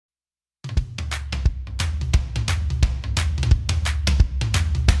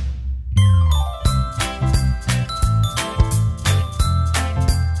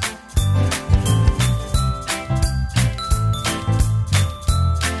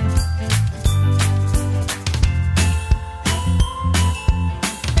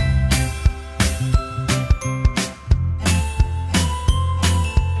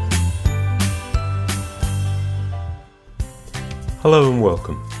Hello and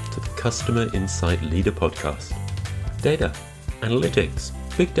welcome to the Customer Insight Leader Podcast. Data, analytics,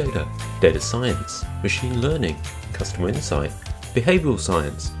 big data, data science, machine learning, customer insight, behavioral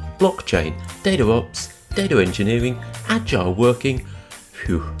science, blockchain, data ops, data engineering, agile working.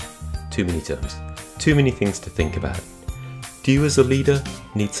 Phew, too many terms, too many things to think about. Do you as a leader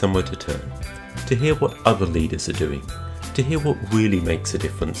need somewhere to turn? To hear what other leaders are doing? To hear what really makes a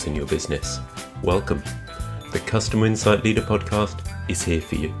difference in your business? Welcome. The Customer Insight Leader Podcast is here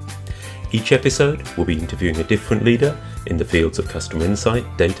for you. Each episode will be interviewing a different leader in the fields of customer insight,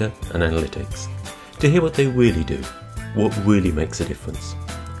 data and analytics to hear what they really do, what really makes a difference.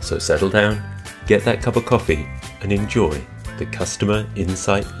 So settle down, get that cup of coffee and enjoy the Customer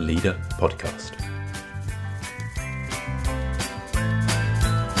Insight Leader Podcast.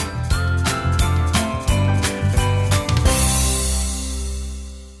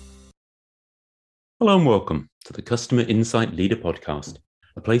 Hello and welcome to the Customer Insight Leader Podcast,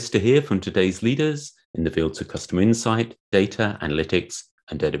 a place to hear from today's leaders in the fields of customer insight, data, analytics,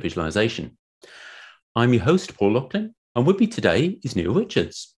 and data visualization. I'm your host, Paul Lachlan, and with me today is Neil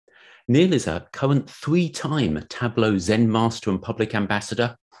Richards. Neil is a current 3-time Tableau Zen Master and Public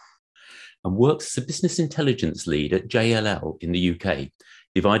Ambassador and works as a business intelligence lead at JLL in the UK,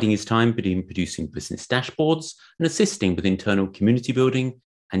 dividing his time between producing business dashboards and assisting with internal community building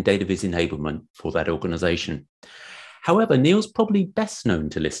and data viz enablement for that organization. However, Neil's probably best known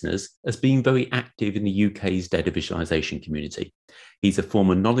to listeners as being very active in the UK's data visualization community. He's a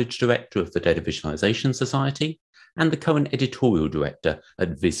former knowledge director of the Data Visualization Society and the current editorial director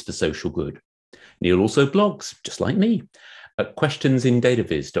at Viz for Social Good. Neil also blogs, just like me, at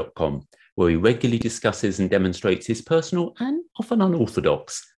questionsindataviz.com, where he regularly discusses and demonstrates his personal and often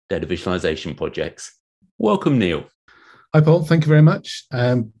unorthodox data visualization projects. Welcome, Neil. Hi, Paul. Thank you very much.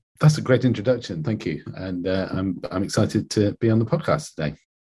 That's a great introduction. Thank you. And I'm excited to be on the podcast today.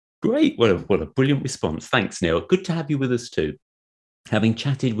 Great. What a brilliant response. Thanks, Neil. Good to have you with us too. Having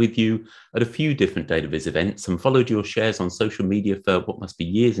chatted with you at a few different DataViz events and followed your shares on social media for what must be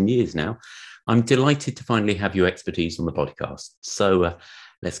years and years now, I'm delighted to finally have your expertise on the podcast. So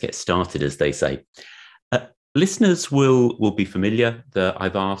let's get started, as they say. Listeners will be familiar that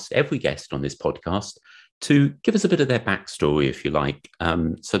I've asked every guest on this podcast to give us a bit of their backstory, if you like,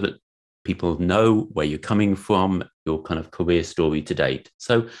 so that people know where you're coming from, your kind of career story to date.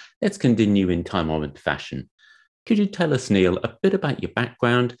 So let's continue in time-honored fashion. Could you tell us, Neil, a bit about your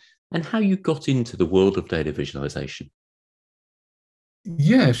background and how you got into the world of data visualization?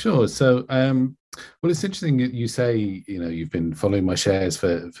 Yeah, sure. So, well, it's interesting that you say, you've been following my shares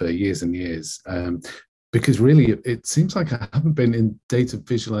for years and years, because really it seems like I haven't been in data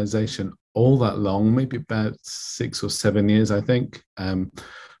visualization all that long, maybe about 6 or 7 years, I think.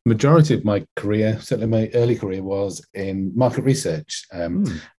 Majority of my career, certainly my early career, was in market research.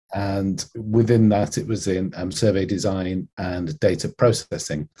 And within that, it was in survey design and data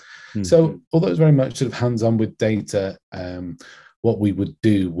processing. So although it was very much sort of hands-on with data, what we would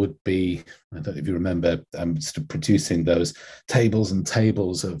do would be, I don't know if you remember, sort of producing those tables and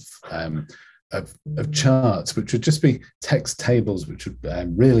tables of charts, which would just be text tables, which would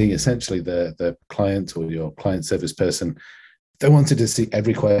really essentially the client or your client service person, they wanted to see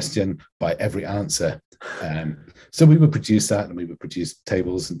every question by every answer. So we would produce that, and we would produce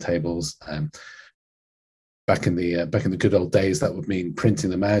tables and tables. Back in the good old days, that would mean printing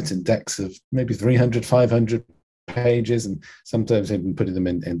them out in decks of maybe 300, 500 pages, and sometimes even putting them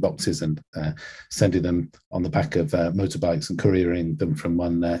in boxes and sending them on the back of motorbikes and couriering them from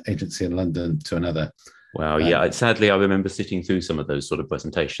one agency in London to another. Wow, yeah. Sadly, I remember sitting through some of those sort of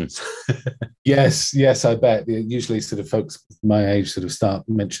presentations. Yes, I bet. Usually sort of folks my age sort of start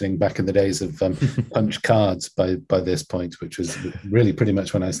mentioning back in the days of punch cards by this point, which was really pretty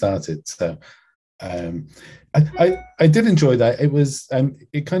much when I started. So I did enjoy that. It was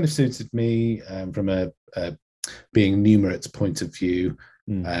it kind of suited me from a being numerate's point of view,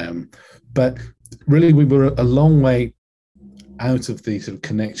 but really we were a long way out of the sort of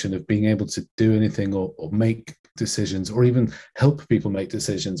connection of being able to do anything or make decisions or even help people make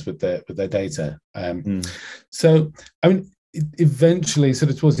decisions with their data. So I mean, eventually, sort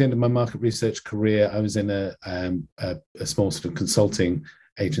of towards the end of my market research career, I was in a small sort of consulting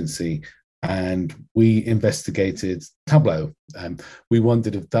agency, and we investigated Tableau. We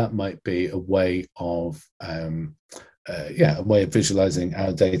wondered if that might be a way of visualizing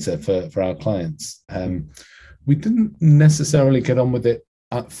our data for our clients. We didn't necessarily get on with it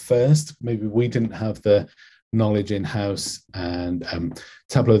at first. Maybe we didn't have the knowledge in-house, and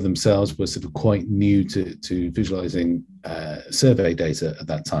Tableau themselves were sort of quite new to visualizing survey data at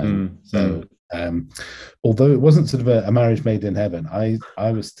that time. So Although it wasn't sort of a marriage made in heaven,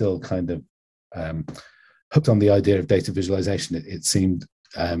 I was still kind of hooked on the idea of data visualization. It seemed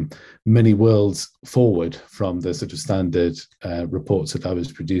many worlds forward from the sort of standard reports that I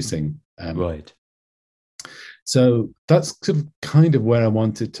was producing. Right. So that's sort of kind of where I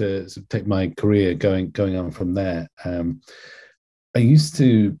wanted to sort of take my career going on from there. I used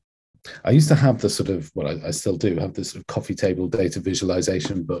to have the sort of, well, I still do have the sort of coffee table data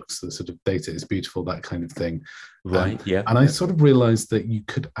visualization books, the sort of data is beautiful, that kind of thing. Right. Yeah. And I sort of realized that you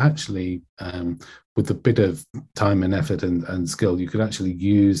could actually, with a bit of time and effort and skill, you could actually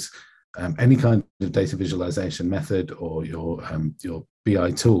use any kind of data visualization method or your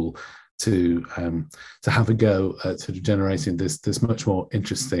BI tool to have a go at sort of generating this much more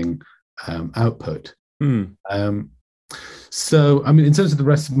interesting output. So, I mean, in terms of the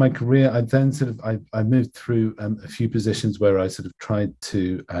rest of my career, I then sort of I moved through a few positions where I sort of tried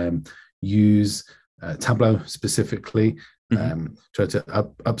to use Tableau specifically, try to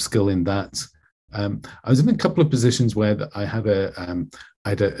upskill in that. I was in a couple of positions where I had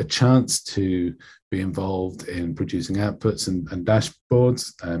a chance to be involved in producing outputs and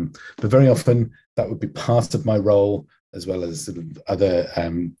dashboards, but very often that would be part of my role as well as sort of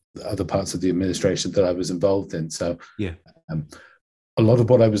other parts of the administration that I was involved in. So yeah, a lot of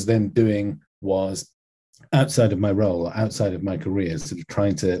what I was then doing was outside of my role, outside of my career, sort of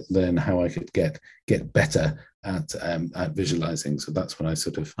trying to learn how I could get better at visualizing. So that's when I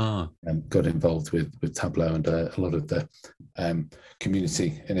sort of got involved with Tableau and a lot of the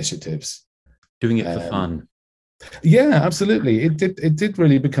community initiatives. Doing it for fun. Yeah, absolutely. It did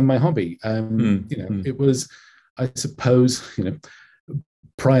really become my hobby. It was, I suppose,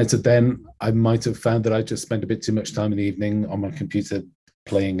 prior to then, I might have found that I just spent a bit too much time in the evening on my computer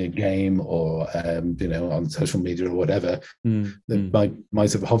playing a game or on social media or whatever. My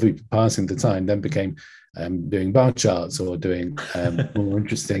sort of hobby passing the time then became doing bar charts or doing more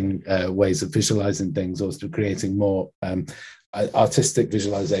interesting ways of visualizing things, or sort of creating more artistic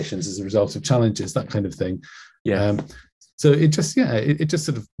visualizations as a result of challenges, that kind of thing. Yeah. So it just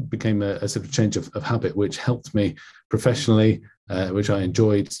sort of became a sort of change of habit, which helped me professionally, which I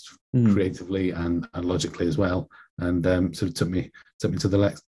enjoyed creatively and logically as well, and sort of took me to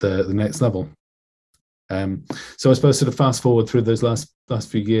the next level. So I suppose sort of fast forward through those last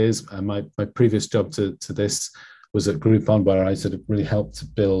few years, my previous job to this was at Groupon, where I sort of really helped to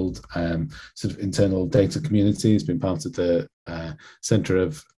build sort of internal data communities, been part of the Centre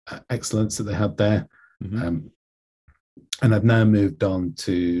of Excellence that they had there. And I've now moved on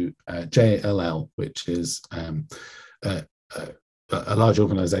to JLL, which is a large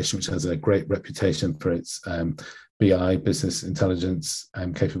organization which has a great reputation for its BI, business intelligence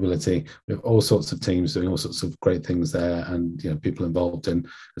capability. We have all sorts of teams doing all sorts of great things there, and people involved in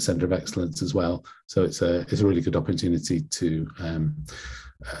a centre of excellence as well. So it's a really good opportunity to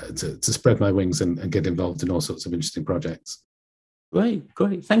spread my wings and get involved in all sorts of interesting projects. Great.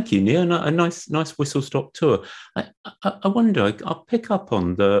 Thank you, Neil. A nice whistle stop tour. I wonder, I'll pick up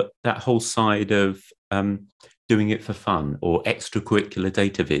on that whole side of doing it for fun, or extracurricular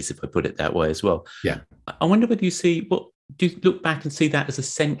data viz, if I put it that way as well. Yeah. I wonder whether do you look back and see that as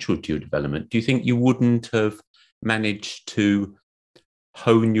essential to your development? Do you think you wouldn't have managed to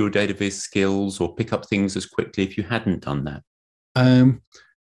hone your data viz skills or pick up things as quickly if you hadn't done that?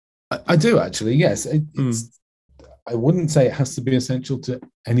 I do actually, yes. I wouldn't say it has to be essential to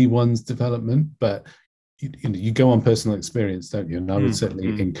anyone's development, but you go on personal experience, don't you? And I would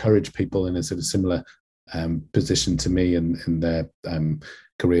certainly encourage people in a sort of similar position to me in their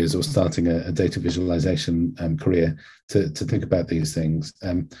careers, or starting a data visualization career, to think about these things.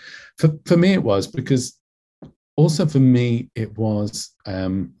 For me, it was because also for me, it was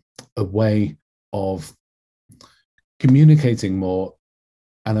a way of communicating more.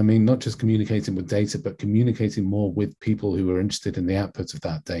 And I mean, not just communicating with data, but communicating more with people who are interested in the output of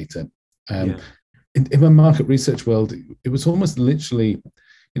that data. In my market research world, it was almost literally,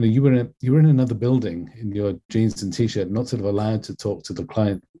 you were in another building in your jeans and t-shirt, not sort of allowed to talk to the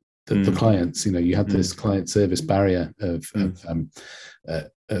client, the clients. You had this client service barrier of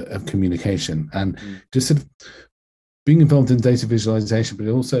communication, and just sort of being involved in data visualization, but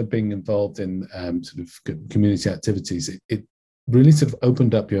also being involved in sort of community activities. It really sort of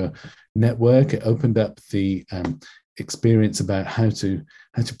opened up your network. It opened up the experience about how to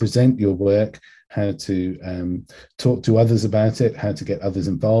present your work, how to talk to others about it, how to get others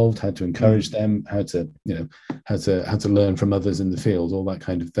involved, how to encourage them, how to learn from others in the field, all that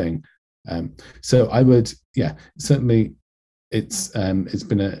kind of thing. So I would, certainly, it's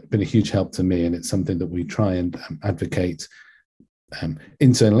been a huge help to me, and it's something that we try and advocate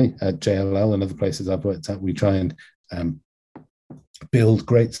internally at JLL and other places I've worked at, we try and build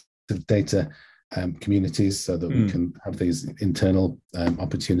great sort of data communities so that we can have these internal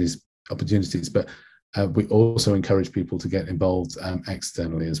opportunities. But we also encourage people to get involved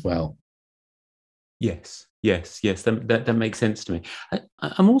externally as well. Yes. That makes sense to me.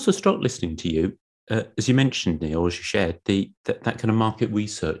 I'm also struck listening to you, as you mentioned, Neil, as you shared, that kind of market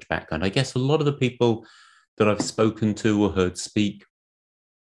research background. I guess a lot of the people that I've spoken to or heard speak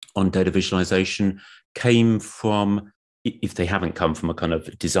on data visualization came from, if they haven't come from a kind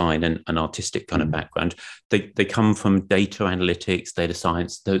of design and an artistic kind of background, they come from data analytics, data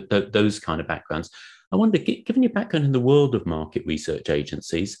science, those kind of backgrounds. I wonder, given your background in the world of market research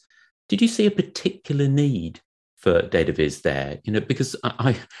agencies, did you see a particular need for data viz there? Because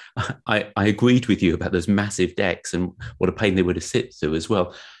I agreed with you about those massive decks and what a pain they were to sit through as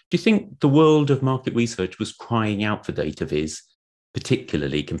well. Do you think the world of market research was crying out for data viz,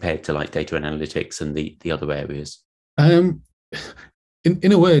 particularly compared to like data analytics and the other areas? In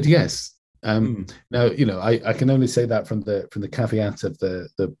a word, yes. Now, I can only say that from the caveat of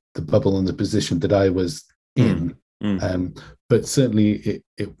the bubble and the position that I was in. But certainly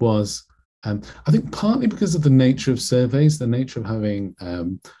it was. I think partly because of the nature of surveys, the nature of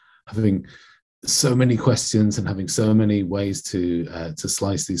having so many questions and having so many ways to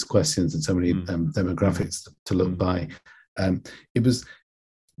slice these questions and so many demographics to look by. It was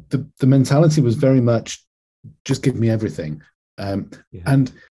the mentality was very much just give me everything.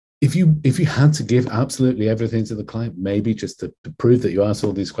 And if you had to give absolutely everything to the client, maybe just to prove that you asked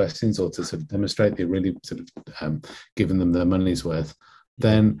all these questions or to sort of demonstrate that you're really sort of giving them their money's worth,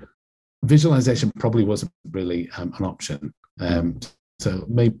 then visualization probably wasn't really an option. So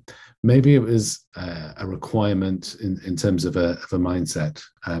maybe it was a requirement in terms of a mindset.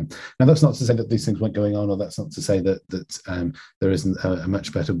 Now, that's not to say that these things weren't going on, or that's not to say that there isn't a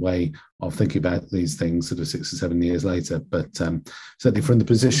much better way of thinking about these things sort of 6 or 7 years later. But certainly from the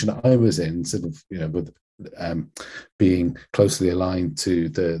position I was in, sort of, with being closely aligned to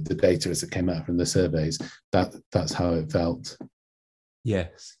the data as it came out from the surveys, that's how it felt.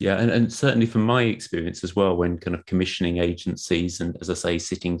 Yes, yeah, and certainly from my experience as well, when kind of commissioning agencies and, as I say,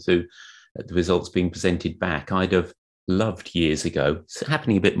 sitting through the results being presented back, I'd have loved years ago, it's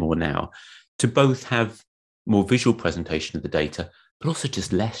happening a bit more now, to both have more visual presentation of the data, but also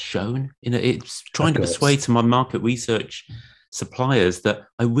just less shown. It's trying to persuade some of my market research suppliers that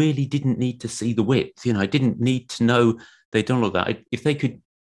I really didn't need to see the width. I didn't need to know they'd done all that. If they could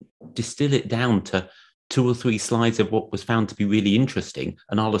distill it down to 2 or 3 slides of what was found to be really interesting,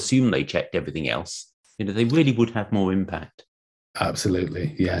 and I'll assume they checked everything else, they really would have more impact.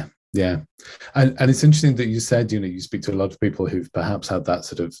 Absolutely. Yeah. And it's interesting that you said, you speak to a lot of people who've perhaps had that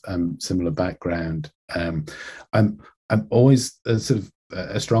sort of similar background. I'm always a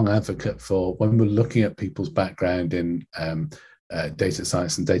strong advocate for, when we're looking at people's background in data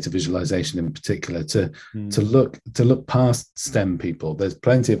science and data visualization in particular, to look past STEM people. There's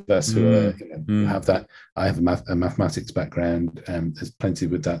plenty of us who have that. I have a mathematics background, and there's plenty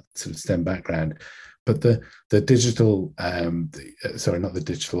with that sort of STEM background. But the digital, not the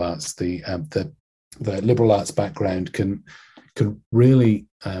digital arts, the liberal arts background can really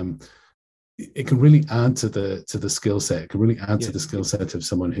it can really add to the skill set. It can really add to the skill set of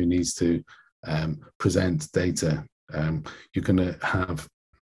someone who needs to present data. You're going to have,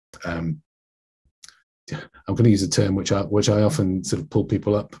 I'm going to use a term which I often sort of pull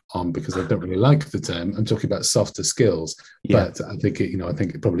people up on because I don't really like the term. I'm talking about softer skills, but I think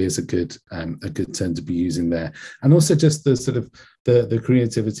it probably is a good term to be using there. And also just the sort of the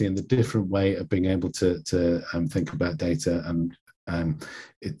creativity and the different way of being able to think about data. And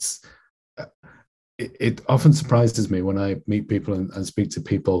it often surprises me when I meet people and speak to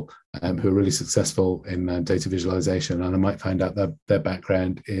people who are really successful in data visualization, and I might find out that their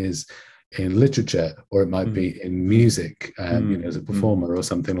background is in literature, or it might be in music, as a performer or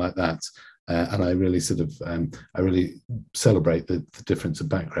something like that. And I really I really celebrate the difference of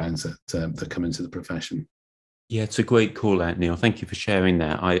backgrounds that come into the profession. Yeah, it's a great call out, Neil. Thank you for sharing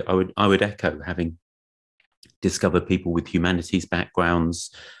that. I would echo, having discovered people with humanities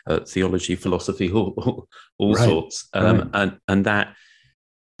backgrounds, theology, philosophy, all sorts, and that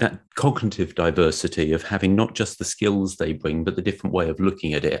cognitive diversity of having not just the skills they bring, but the different way of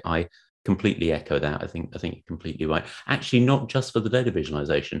looking at it. I completely echo that. I think you're completely right. Actually, not just for the data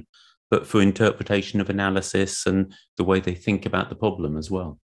visualization, but for interpretation of analysis and the way they think about the problem as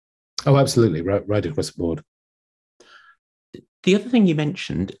well. Oh, absolutely, right across the board. The other thing you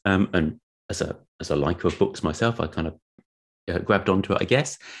mentioned, and as a liker of books myself, I kind of grabbed onto it, I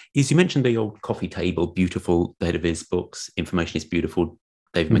guess, is you mentioned the old coffee table, beautiful, the head of his books, Information is Beautiful,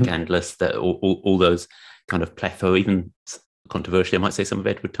 David McCandless, that all those kind of plethora, even controversially, I might say some of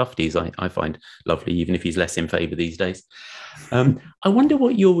Edward Tufte's I find lovely, even if he's less in favour these days. I wonder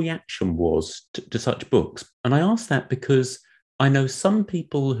what your reaction was to such books. And I ask that because I know some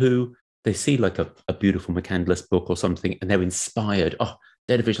people who they see like a beautiful McCandless book or something and they're inspired. Oh,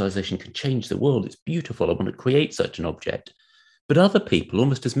 data visualization can change the world. It's beautiful. I want to create such an object. But other people,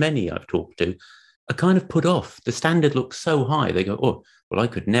 almost as many I've talked to, are kind of put off. The standard looks so high. They go, oh, well, I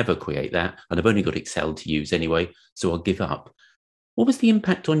could never create that. And I've only got Excel to use anyway, so I'll give up. What was the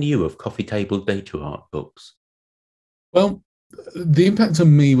impact on you of coffee table data art books? Well, the impact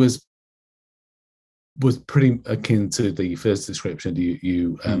on me was pretty akin to the first description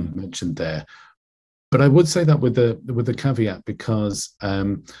you mentioned there. But I would say that with the caveat, because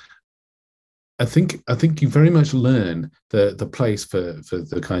I think you very much learn the place for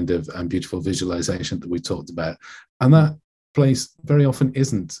the kind of beautiful visualization that we talked about, and that place very often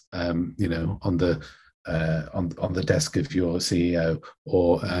isn't on the desk of your CEO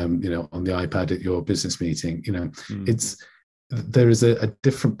or on the iPad at your business meeting. There is a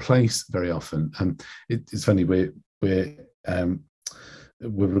different place very often, and it's funny we're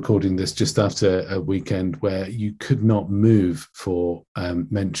recording this just after a weekend where you could not move for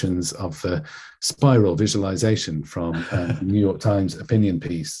mentions of the spiral visualization from the New York Times opinion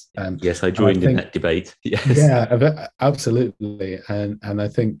piece. Yes, I joined in that debate. Yes. Yeah, absolutely. And I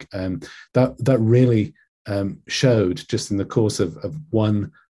think that really showed just in the course of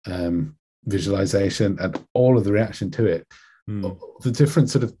one visualization and all of the reaction to it,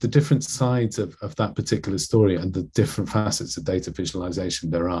 the different sides of that particular story and the different facets of data visualization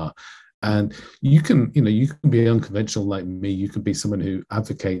there are. And you can be unconventional like me. You can be someone who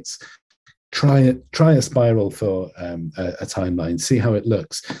advocates try a spiral for a timeline, see how it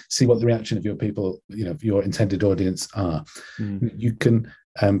looks, see what the reaction of your people, your intended audience are. You can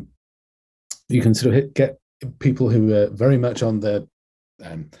sort of get people who are very much on the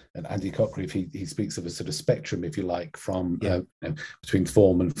and Andy Cockreef, he speaks of a sort of spectrum, if you like, from between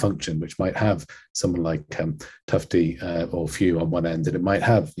form and function, which might have someone like Tufte or Few on one end, and it might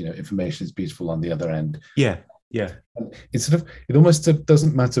have Information is Beautiful on the other end. Yeah. It almost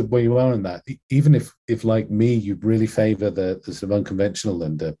doesn't matter where you are in that. Even if like me, you really favour the sort of unconventional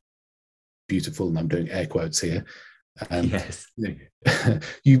and the beautiful, and I'm doing air quotes here. Yes.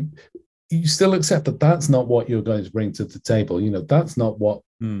 You still accept that that's not what you're going to bring to the table. That's not what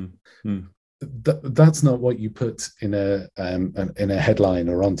that's not what you put in a headline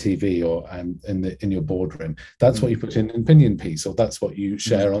or on TV or in your boardroom. That's what you put in an opinion piece, or that's what you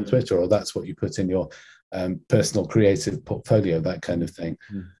share on Twitter, or that's what you put in your personal creative portfolio, that kind of thing.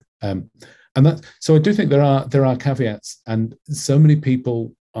 And that, so I do think there are caveats, and so many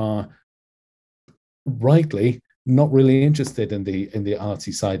people are rightly not really interested in the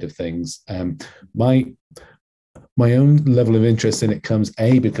arty side of things. My own level of interest in it comes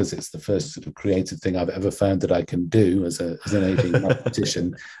because it's the first sort of creative thing I've ever found that I can do as an aging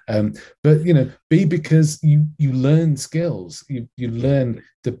mathematician. But B, because you learn skills, you learn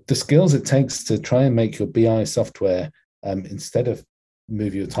the skills it takes to try and make your BI software, instead of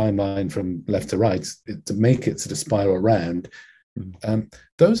move your timeline from left to right, to make it sort of spiral around.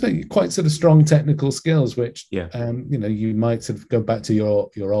 Those are quite sort of strong technical skills, which you might sort of go back to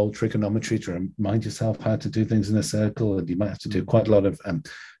your old trigonometry to remind yourself how to do things in a circle, and you might have to do quite a lot of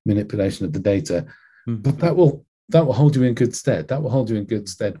manipulation of the data. But that will hold you in good stead. That will hold you in good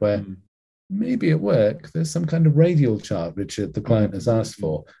stead where maybe at work there's some kind of radial chart which the client has asked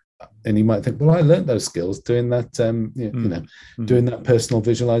for, and you might think, well, I learned those skills doing that doing that personal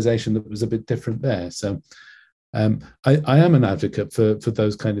visualization that was a bit different there. So I am an advocate for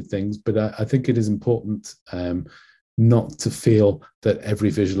those kind of things, but I think it is important not to feel that every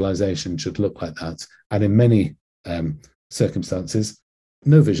visualization should look like that. And in many circumstances,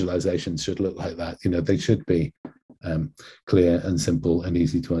 no visualizations should look like that. They should be clear and simple and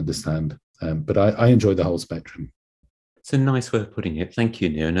easy to understand. But I enjoy the whole spectrum. It's a nice way of putting it. Thank you,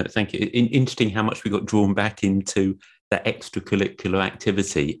 Nir. No, thank you. Interesting how much we got drawn back into that extracurricular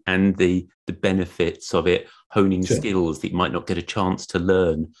activity and the benefits of it, honing skills that you might not get a chance to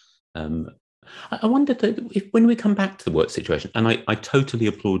learn. I wonder that when we come back to the work situation, and I totally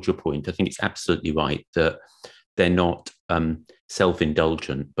applaud your point. I think it's absolutely right that they're not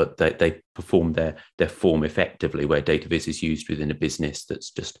self-indulgent, but they perform their form effectively, where data viz is used within a business that's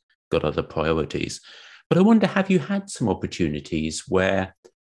just got other priorities. But I wonder, have you had some opportunities where,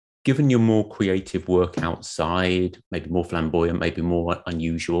 given your more creative work outside, maybe more flamboyant, maybe more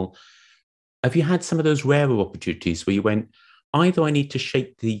unusual, have you had some of those rarer opportunities where you went, either I need to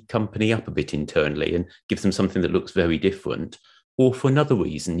shake the company up a bit internally and give them something that looks very different, or for another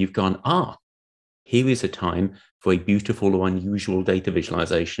reason, you've gone, here is a time for a beautiful or unusual data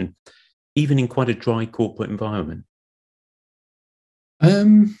visualization, even in quite a dry corporate environment.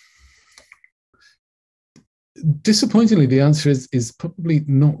 Disappointingly, the answer is probably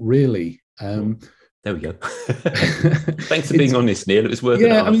not really. There we go. Thanks for being honest, Neil. It was worth it.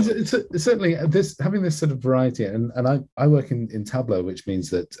 Yeah, I mean, certainly having this sort of variety, and I work in Tableau, which means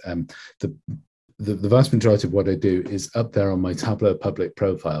that the vast majority of what I do is up there on my Tableau public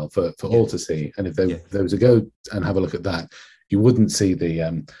profile for all to see. And if there was a go and have a look at that, you wouldn't see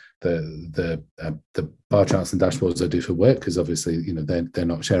the bar charts and dashboards I do for work, because obviously, you know, they're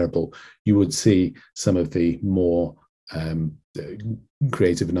not shareable. You would see some of the more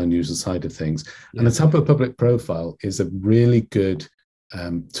creative and unusual side of things. And the Tableau public profile is a really good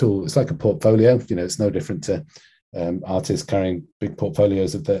tool. It's like a portfolio. You know, it's no different to artists carrying big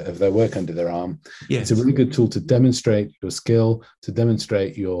portfolios of their work under their arm. It's a really good tool to demonstrate your skill, to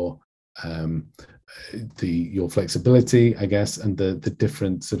demonstrate your flexibility, I guess, and the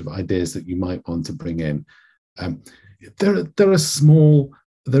different sort of ideas that you might want to bring in. There are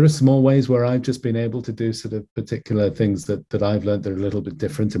small ways where I've just been able to do sort of particular things that I've learned that are a little bit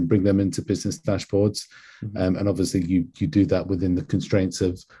different and bring them into business dashboards. And obviously you do that within the constraints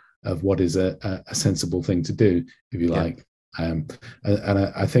of what is a sensible thing to do, if you like. And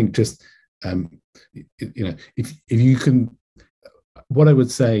I think just, you know, if you can, what I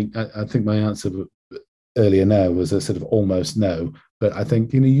would say, I think my answer earlier now was a sort of almost no, but I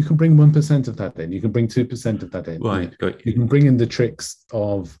think, you know, you can bring 1% of that in, you can bring 2% of that in. Right. You can bring in the tricks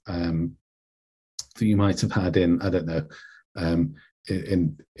of that you might have had in, I don't know,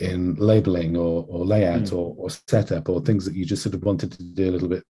 in labeling or layout or setup, or things that you just sort of wanted to do a little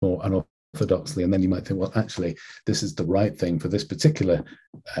bit more unorthodoxly, and then you might think, well, actually, this is the right thing for this particular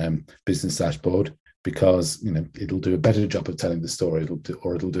business dashboard, because, you know, it'll do a better job of telling the story, it'll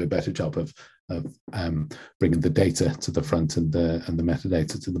do a better job of bringing the data to the front and the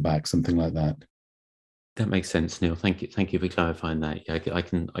metadata to the back, something like that. That makes sense, Neil. Thank you for clarifying that. Yeah,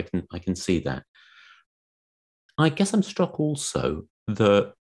 I can see that. I guess I'm struck also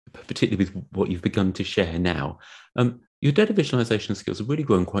that, particularly with what you've begun to share now, your data visualization skills have really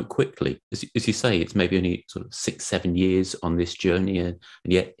grown quite quickly. As you say, it's maybe only sort of 6-7 years on this journey, and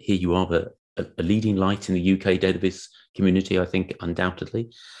yet here you are, a leading light in the UK database community, I think,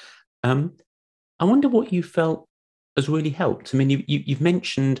 undoubtedly. I wonder what you felt has really helped. I mean, you've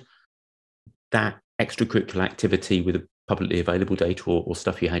mentioned that extracurricular activity with publicly available data or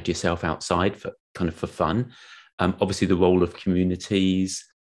stuff you had yourself outside for fun. Obviously, the role of communities,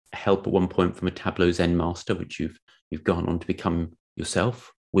 help at one point from a Tableau Zen master, which you've gone on to become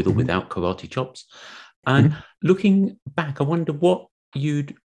yourself, with or without karate chops. And looking back, I wonder what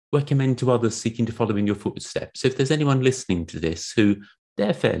you'd recommend to others seeking to follow in your footsteps. If there's anyone listening to this who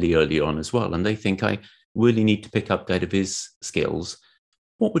they're fairly early on as well, and they think, I really need to pick up data viz skills,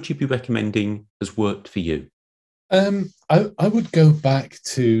 what would you be recommending has worked for you? I would go back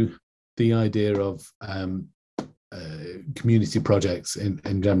to the idea of community projects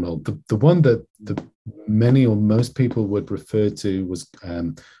in general. The one that many or most people would refer to was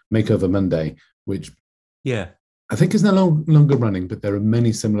Makeover Monday, which I think is no longer running, but there are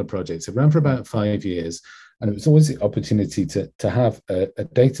many similar projects. It ran for about 5 years, and it was always the opportunity to have a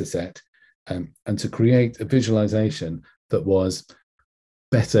data set and to create a visualization that was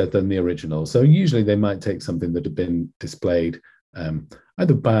better than the original. So usually they might take something that had been displayed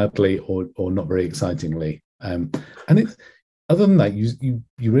either badly or not very excitingly. And it, other than that, you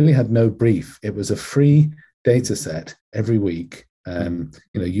really had no brief. It was a free data set every week,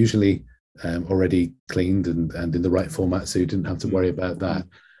 usually already cleaned and in the right format, so you didn't have to worry about that.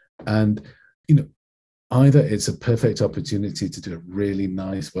 And either it's a perfect opportunity to do a really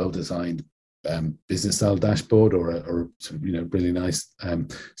nice, well-designed business style dashboard, or sort of, really nice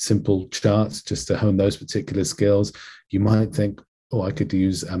simple charts just to hone those particular skills. You might think, oh, I could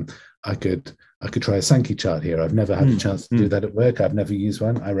use I could try a Sankey chart here. I've never had a chance to do that at work. I've never used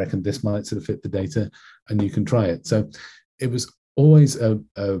one. I reckon this might sort of fit the data, and you can try it. So it was always a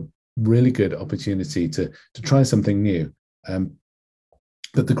really good opportunity to try something new.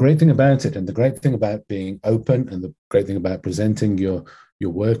 But the great thing about it, and the great thing about being open, and the great thing about presenting your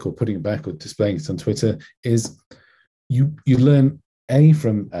work or putting it back or displaying it on Twitter, is you learn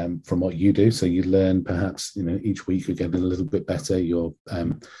from what you do. So you learn perhaps each week you're getting a little bit better. Your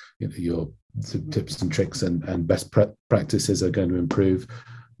tips and tricks and best practices are going to improve,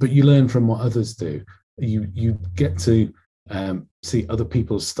 but you learn from what others do. You get to see other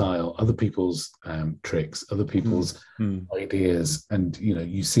people's style, other people's tricks, other people's ideas, and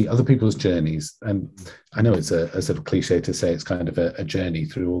you see other people's journeys. And I know it's a sort of cliche to say it's kind of a journey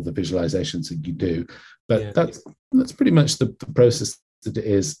through all the visualizations that you do, but that's pretty much the process that it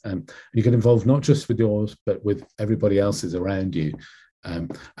is. You get involved not just with yours, but with everybody else's around you.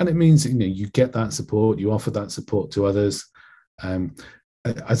 And it means you get that support, you offer that support to others.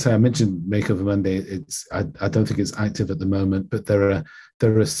 I mentioned Makeover Monday. I don't think it's active at the moment, but there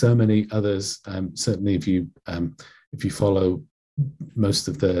are so many others. Certainly, if you follow most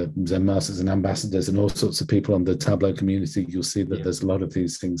of the Zen masters and ambassadors and all sorts of people on the Tableau community, you'll see that there's a lot of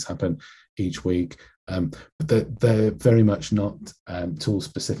these things happen each week. But they're very much not tool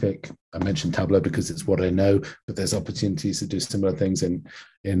specific. I mentioned Tableau because it's what I know, but there's opportunities to do similar things in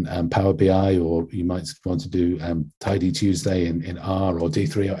Power BI, or you might want to do Tidy Tuesday in R or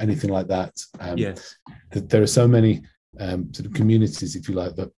D3 or anything like that. There are so many sort of communities, if you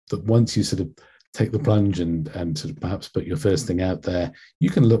like, that once you sort of take the plunge and sort of perhaps put your first thing out there, you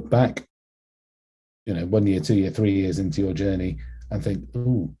can look back, 1 year, 2 year, 3 years into your journey and think,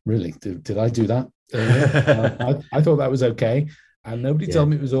 oh, really? Did I do that? I thought that was okay, and nobody told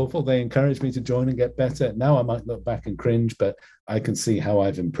me it was awful. They encouraged me to join and get better. Now I might look back and cringe, but I can see how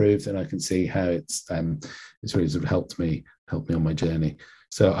I've improved, and I can see how it's really sort of helped me on my journey.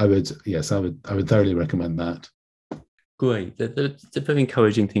 So I would thoroughly recommend that. Great, that's a very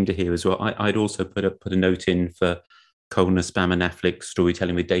encouraging thing to hear as well. I'd also put a note in for Kolner, Spam and Affleck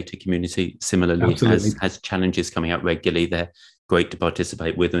Storytelling with Data community. Similarly, has challenges coming out regularly. They're great to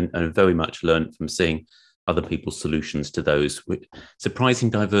participate with, and very much learned from seeing other people's solutions to those. With surprising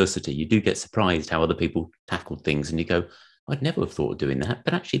diversity, you do get surprised how other people tackled things, and you go, I'd never have thought of doing that,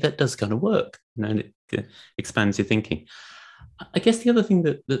 but actually that does kind of work, and it expands your thinking. I guess the other thing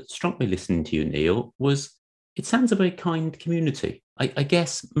that struck me listening to you, Neil, was it sounds a very kind community. I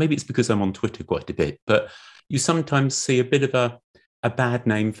guess maybe it's because I'm on Twitter quite a bit, but you sometimes see a bit of a bad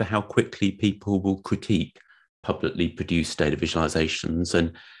name for how quickly people will critique publicly produced data visualizations.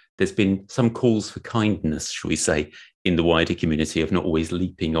 And there's been some calls for kindness, shall we say, in the wider community of not always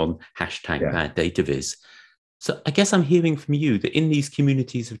leaping on hashtag bad data viz. So I guess I'm hearing from you that in these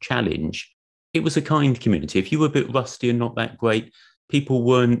communities of challenge, it was a kind community. If you were a bit rusty and not that great, people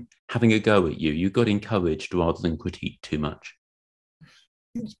weren't having a go at you. You got encouraged rather than critiqued too much.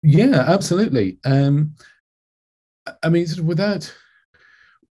 Yeah, absolutely. I mean, sort of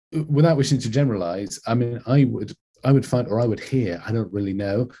without wishing to generalize, I mean, I would find, or I would hear, I don't really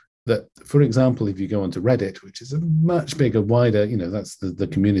know, that, for example, if you go onto Reddit, which is a much bigger, wider, that's the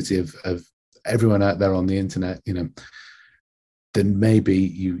community of everyone out there on the internet, then maybe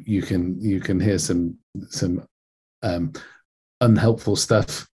you can hear some unhelpful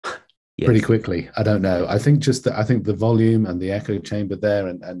stuff pretty quickly. I don't know. I think the volume and the echo chamber there,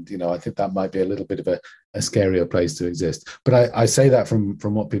 and I think that might be a little bit of a scarier place to exist. But I say that from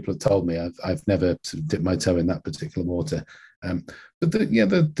what people have told me. I've never sort of dipped my toe in that particular water. But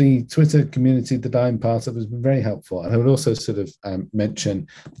the Twitter community that I'm part of has been very helpful. And I would also sort of mention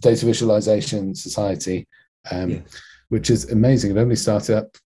the Data Visualization Society, which is amazing. It only started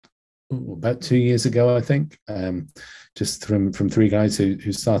up about 2 years ago, I think, just from three guys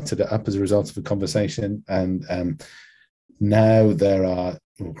who started it up as a result of a conversation. And now there are,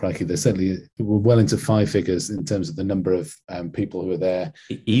 there's certainly, we're well into 5 figures in terms of the number of people who are there.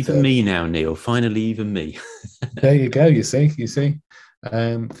 Even me now, Neil, finally, even me. There you go, you see.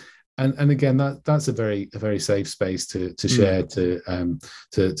 And again, that's a very safe space to share,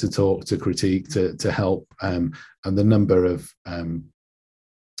 to talk, to critique, to help, and the number of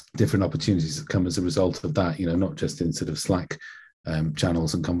different opportunities that come as a result of that. Not just in sort of Slack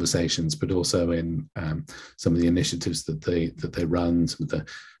channels and conversations, but also in some of the initiatives that they run, some of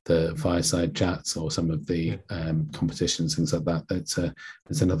the fireside chats, or some of the competitions, things like that.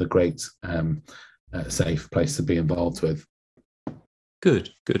 It's another great safe place to be involved with.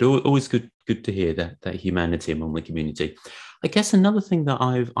 Good. Always good to hear that humanity among the community. I guess another thing that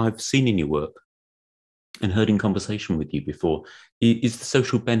I've seen in your work and heard in conversation with you before is the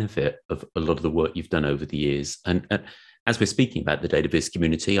social benefit of a lot of the work you've done over the years. And as we're speaking about the data viz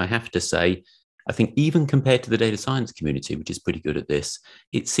community, I have to say, I think even compared to the data science community, which is pretty good at this,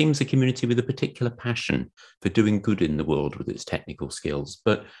 it seems a community with a particular passion for doing good in the world with its technical skills.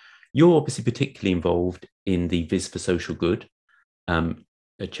 But you're obviously particularly involved in the Viz for Social Good,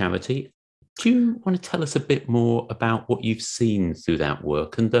 a charity. Do you want to tell us a bit more about what you've seen through that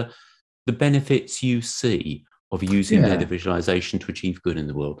work and the benefits you see of using data visualization to achieve good in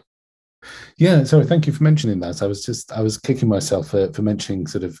the world? Yeah, sorry, thank you for mentioning that. I was kicking myself for mentioning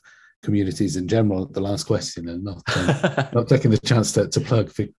sort of communities in general at the last question, and not taking the chance to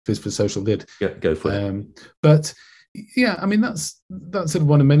plug Viz for Social Good. Go for it. But yeah, I mean that's sort of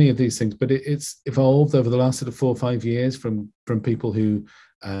one of many of these things, but it's evolved over the last sort of 4 or 5 years from people who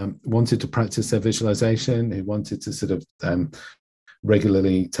wanted to practice their visualization, who wanted to sort of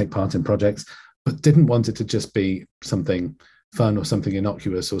regularly take part in projects, but didn't want it to just be something fun or something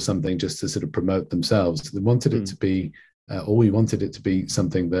innocuous or something just to sort of promote themselves. They wanted it to be, or we wanted it to be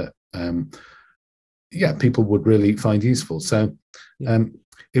something that, people would really find useful. So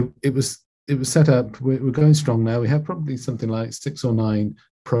it was set up. We're going strong now. We have probably something like 6 or 9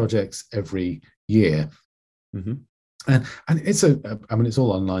 projects every year. Mm-hmm. And it's it's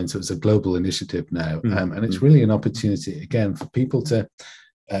all online, so it's a global initiative now, and it's really an opportunity again for people to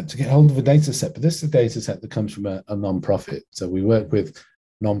get hold of a data set. But this is a data set that comes from a non-profit. So we work with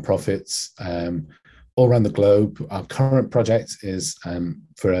non-profits all around the globe. Our current project is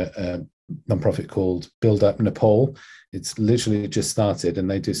for a non-profit called Build Up Nepal. It's literally just started, and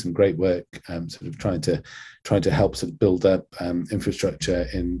they do some great work, sort of trying to help sort of build up infrastructure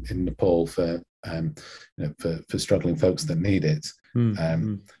in Nepal for struggling folks that need it.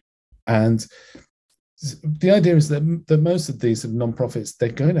 And the idea is that most of these non-profits, they're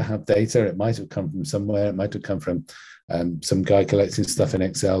going to have data. It might have come from somewhere. It might have come from some guy collecting stuff in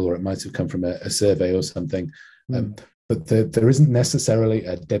Excel, or it might have come from a survey or something. But there isn't necessarily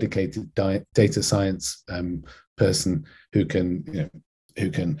a dedicated data science person who can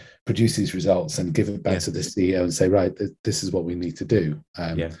produce these results and give it back to the CEO and say, right, this is what we need to do.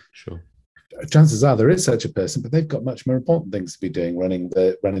 Sure. Chances are there is such a person, but they've got much more important things to be doing, running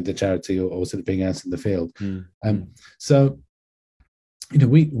the charity or sort of being out in the field. So,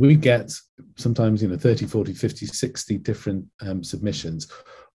 we get sometimes 30, 40, 50, 60 different submissions,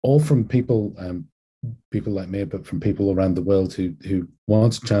 all from people like me, but from people around the world who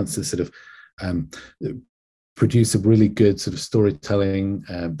want a chance to sort of produce a really good sort of storytelling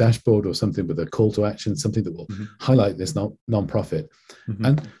dashboard or something with a call to action, something that will highlight this non-profit.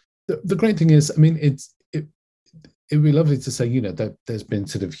 And the great thing is, I mean, it would be lovely to say, that there's been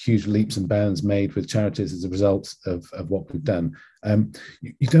sort of huge leaps and bounds made with charities as a result of what we've done.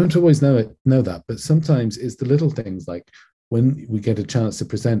 You don't always know that, but sometimes it's the little things, like when we get a chance to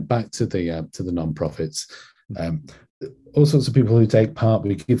present back to the non-profits. All sorts of people who take part,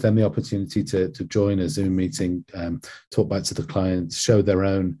 we give them the opportunity to join a Zoom meeting, talk back to the clients, show their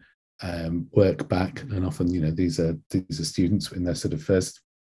own work back, and often these are students in their sort of first,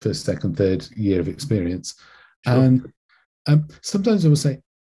 second, third year of experience. Sure. And sometimes I will say,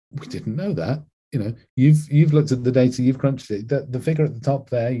 we didn't know that. You've looked at the data, you've crunched it. The figure at the top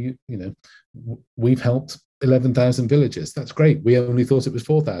there, we've helped 11,000 villages. That's great. We only thought it was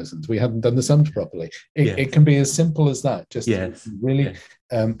 4,000. We hadn't done the sums properly. It can be as simple as that. Just really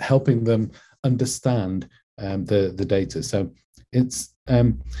helping them understand the data. So it's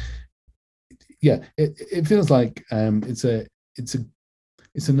it feels like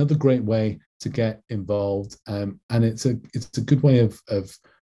it's another great way to get involved, and it's a good way of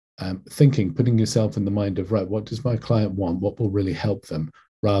thinking, putting yourself in the mind of, right, what does my client want? What will really help them,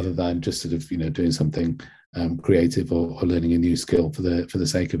 rather than just sort of doing something creative or learning a new skill for the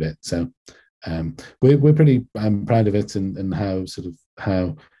sake of it. So we're pretty proud of it, and how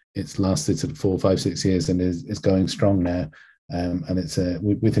it's lasted sort of 4, 5, 6 years and is going strong now. And it's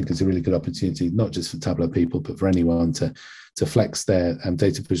we think it's a really good opportunity, not just for Tableau people, but for anyone to flex their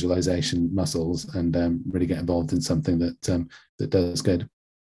data visualization muscles and really get involved in something that does good.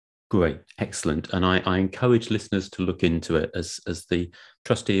 Great, excellent. And I encourage listeners to look into it as the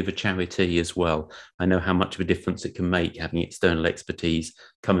trustee of a charity as well. I know how much of a difference it can make having external expertise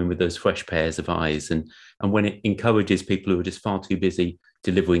coming with those fresh pairs of eyes. And when it encourages people who are just far too busy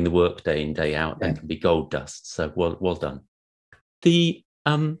delivering the work day in, day out, that can be gold dust. So well done. The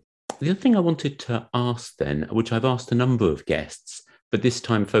other thing I wanted to ask then, which I've asked a number of guests, but this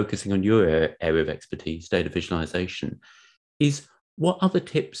time focusing on your area of expertise, data visualization, is what other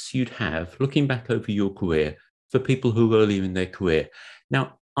tips you'd have, looking back over your career, for people who are earlier in their career.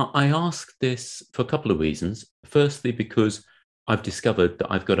 Now, I ask this for a couple of reasons. Firstly, because I've discovered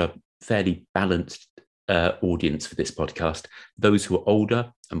that I've got a fairly balanced audience for this podcast, those who are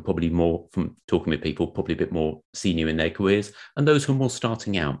older and probably more, from talking with people, probably a bit more senior in their careers, and those who are more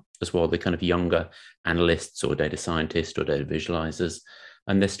starting out as well. They're kind of younger analysts or data scientists or data visualizers,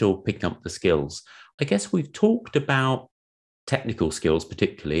 and they're still picking up the skills. I guess we've talked about technical skills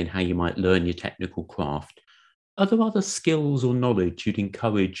particularly, and how you might learn your technical craft. Are there other skills or knowledge you'd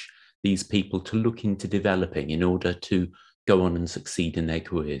encourage these people to look into developing in order to go on and succeed in their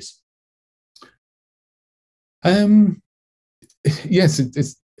careers? Yes,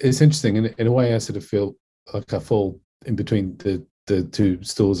 it's interesting. In a way, I sort of feel like I fall in between the two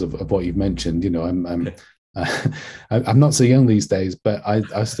stools of what you've mentioned. I'm not so young these days, but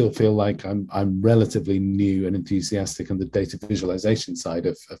I still feel like I'm relatively new and enthusiastic on the data visualization side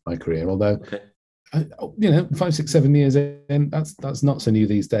of my career. Although, 5, 6, 7 years in, that's not so new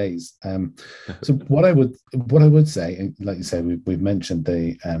these days. So what I would say, and like you say, we've mentioned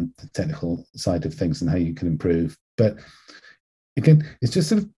the technical side of things and how you can improve, but again, it's just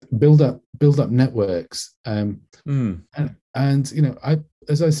sort of build up networks. And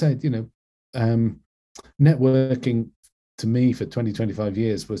as I said, networking to me for 20, 25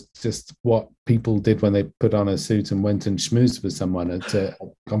 years was just what people did when they put on a suit and went and schmoozed with someone at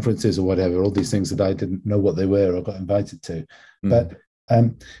conferences or whatever, all these things that I didn't know what they were or got invited to. But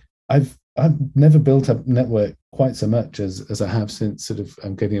I've never built up network quite so much as I have since sort of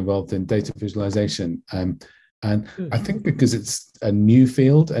getting involved in data visualization. And I think because it's a new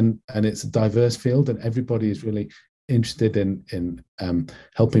field and it's a diverse field and everybody is really interested in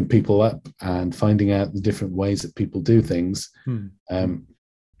helping people up and finding out the different ways that people do things,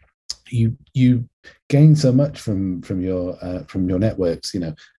 you gain so much from your networks.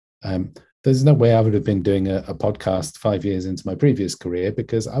 There's no way I would have been doing a podcast 5 years into my previous career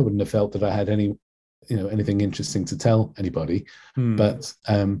because I wouldn't have felt that I had anything interesting to tell anybody. But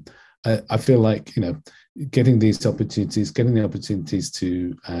I feel like getting the opportunities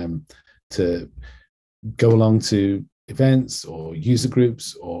to go along to events or user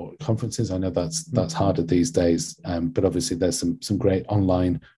groups or conferences. I know that's harder these days, but obviously there's some great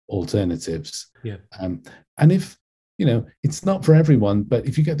online alternatives. And if it's not for everyone, but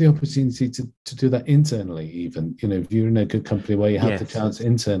if you get the opportunity to do that internally, even if you're in a good company where you have the chance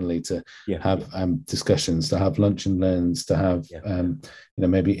internally to have discussions, to have lunch and learns, to have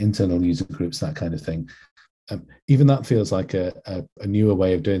maybe internal user groups, that kind of thing. Even that feels like a newer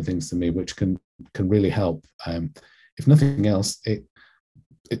way of doing things to me, which can really help. If nothing else, it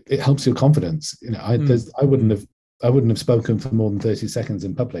helps your confidence. I wouldn't have spoken for more than 30 seconds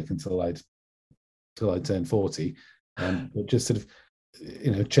in public until I'd turned 40. But just sort of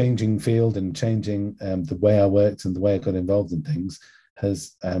changing field and changing the way I worked and the way I got involved in things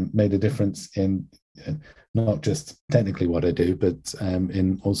has made a difference in not just technically what I do, but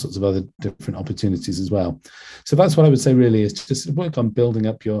in all sorts of other different opportunities as well. So that's what I would say really is just work on building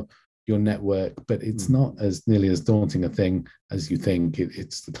up your network, but it's not as nearly as daunting a thing as you think.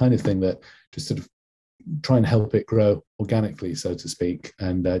 It's the kind of thing that just sort of try and help it grow organically, so to speak,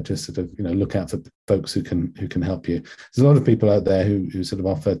 and just sort of look out for folks who can help you. There's a lot of people out there who sort of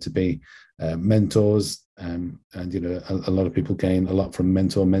offer to be mentors, and a lot of people gain a lot from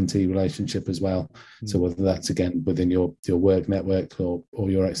mentor-mentee relationship as well. So whether that's again within your work network or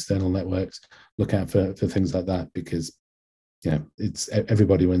your external networks, look out for things like that, because it's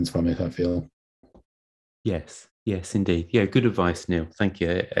everybody wins from it, I feel. Yes, indeed. Yeah, good advice, Neil. Thank you.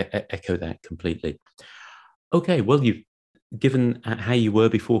 I echo that completely. Okay, well, you've given how you were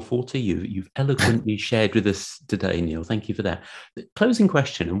before 40, you've eloquently shared with us today, Neil. Thank you for that. The closing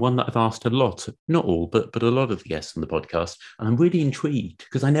question, and one that I've asked a lot, not all, but a lot of the guests on the podcast, and I'm really intrigued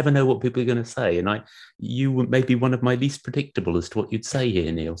because I never know what people are going to say, and you may be one of my least predictable as to what you'd say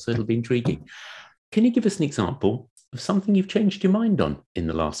here, Neil, so it'll be intriguing. Can you give us an example of something you've changed your mind on in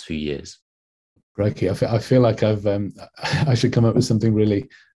the last few years? Crikey, I feel like I should come up with something really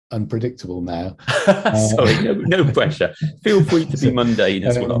unpredictable now. Sorry, no pressure. Feel free to be mundane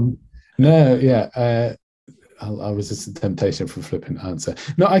as well. I'll resist the temptation for a flippant answer.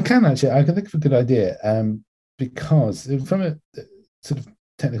 No, I can think of a good idea, because from a sort of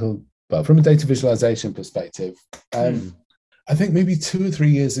technical, from a data visualization perspective, I think maybe 2 or 3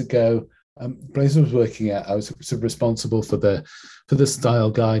 years ago, Blaze was working at, I was sort of responsible for the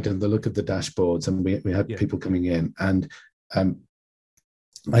style guide and the look of the dashboards, and we had people coming in, and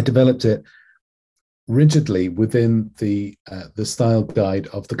I developed it rigidly within the style guide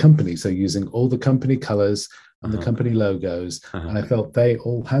of the company, so using all the company colors and the company logos, and I felt they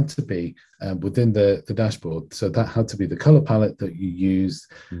all had to be within the dashboard. So that had to be the color palette that you used,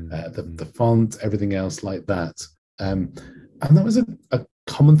 the font, everything else like that. And that was a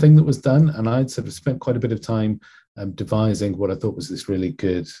common thing that was done, and I'd sort of spent quite a bit of time devising what I thought was this really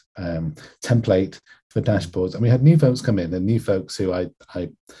good template for dashboards. And we had new folks come in, and new folks who I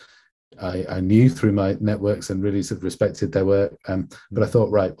knew through my networks and really sort of respected their work. But I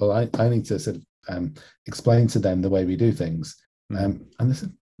thought, right, well, I need to sort of explain to them the way we do things. And they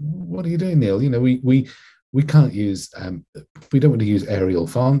said, "What are you doing, Neil? We can't use, we don't want to use Arial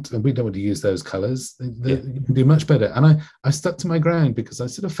font, and we don't want to use those colors. You can do much better." And I stuck to my ground because I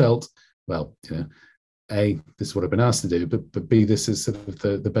sort of felt, well, A, this is what I've been asked to do, but B, this is sort of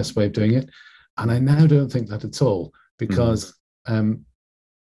the best way of doing it. And I now don't think that at all, because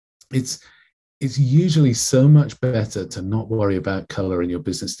it's usually so much better to not worry about color in your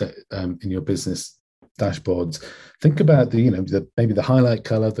business dashboards. Think about maybe the highlight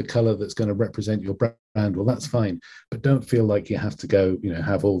color, the color that's going to represent your brand. Well, that's fine, but don't feel like you have to go,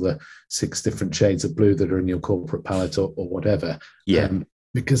 have all the 6 different shades of blue that are in your corporate palette or whatever. Yeah.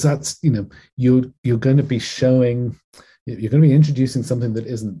 Because that's, you're going to be showing, you're going to be introducing something that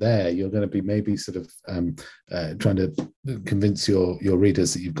isn't there. You're going to be maybe sort of trying to convince your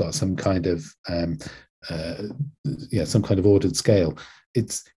readers that you've got some kind of some kind of ordered scale.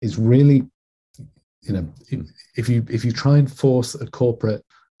 It's really, if you try and force a corporate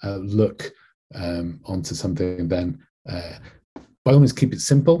look onto something, then by all means keep it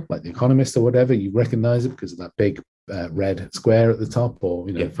simple, like The Economist or whatever. You recognize it because of that big red square at the top, or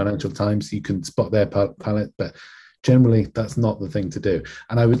Financial Times. You can spot their palette, but generally that's not the thing to do.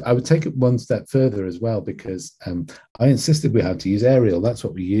 And I would take it one step further as well, because I insisted we had to use Arial. That's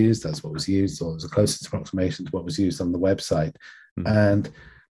what we used. That's what was used, or it was the closest approximation to what was used on the website. And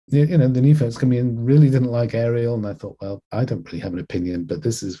the new folks coming in really didn't like Arial, and I thought, well, I don't really have an opinion, but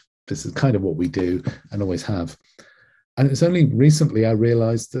this is kind of what we do and always have. And it was only recently I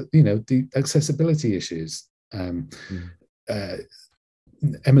realized that the accessibility issues.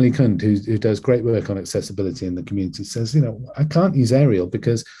 Emily Kund, who does great work on accessibility in the community, says, I can't use Arial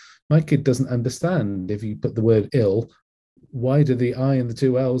because my kid doesn't understand. If you put the word ill, why do the I and the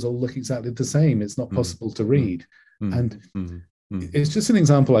 2 L's all look exactly the same? It's not possible to read. And it's just an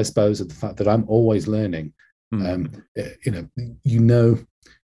example, I suppose, of the fact that I'm always learning. As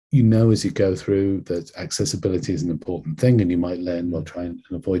you go through that accessibility is an important thing, and you might learn, well, try and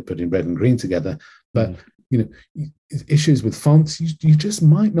avoid putting red and green together. But issues with fonts, you just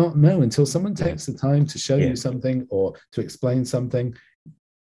might not know until someone takes the time to show you something or to explain something.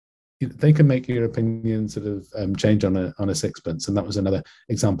 They can make your opinion sort of change on a sixpence, and that was another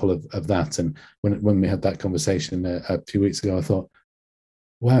example of that. And when we had that conversation a few weeks ago, I thought,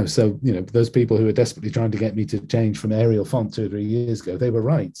 wow, so those people who were desperately trying to get me to change from Arial font 2 or 3 years ago, they were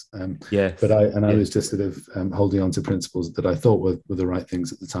right. But I was just sort of holding on to principles that I thought were the right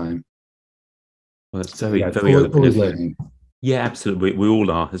things at the time. Well, that's very open of learning. Yeah, absolutely. We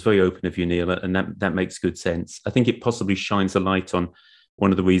all are. It's very open of you, Neil, and that makes good sense. I think it possibly shines a light on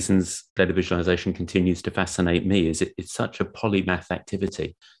one of the reasons data visualization continues to fascinate me. Is it's such a polymath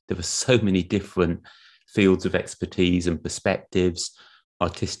activity. There are so many different fields of expertise and perspectives: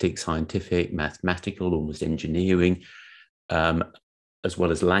 artistic, scientific, mathematical, almost engineering, as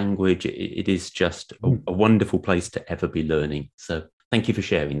well as language. It is just a wonderful place to ever be learning. So thank you for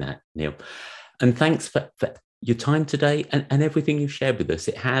sharing that, Neil. And thanks for your time today and everything you've shared with us.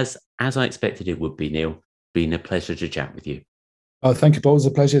 It has, as I expected it would be, Neil, been a pleasure to chat with you. Oh, thank you, Paul. It was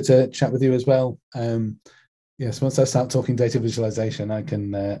a pleasure to chat with you as well. Yes, once I start talking data visualization, I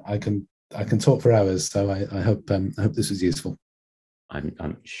can talk for hours. So I hope this was useful.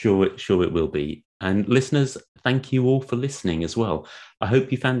 I'm sure it will be. And listeners, thank you all for listening as well. I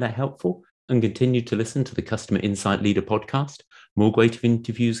hope you found that helpful and continue to listen to the Customer Insight Leader podcast. More great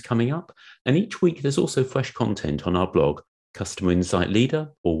interviews coming up. And each week there's also fresh content on our blog, customerinsightleader,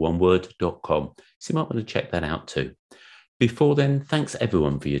 or oneword.com. So you might want to check that out too. Before then, thanks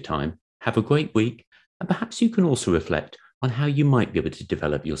everyone for your time. Have a great week. And perhaps you can also reflect on how you might be able to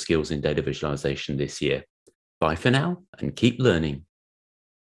develop your skills in data visualization this year. Bye for now and keep learning.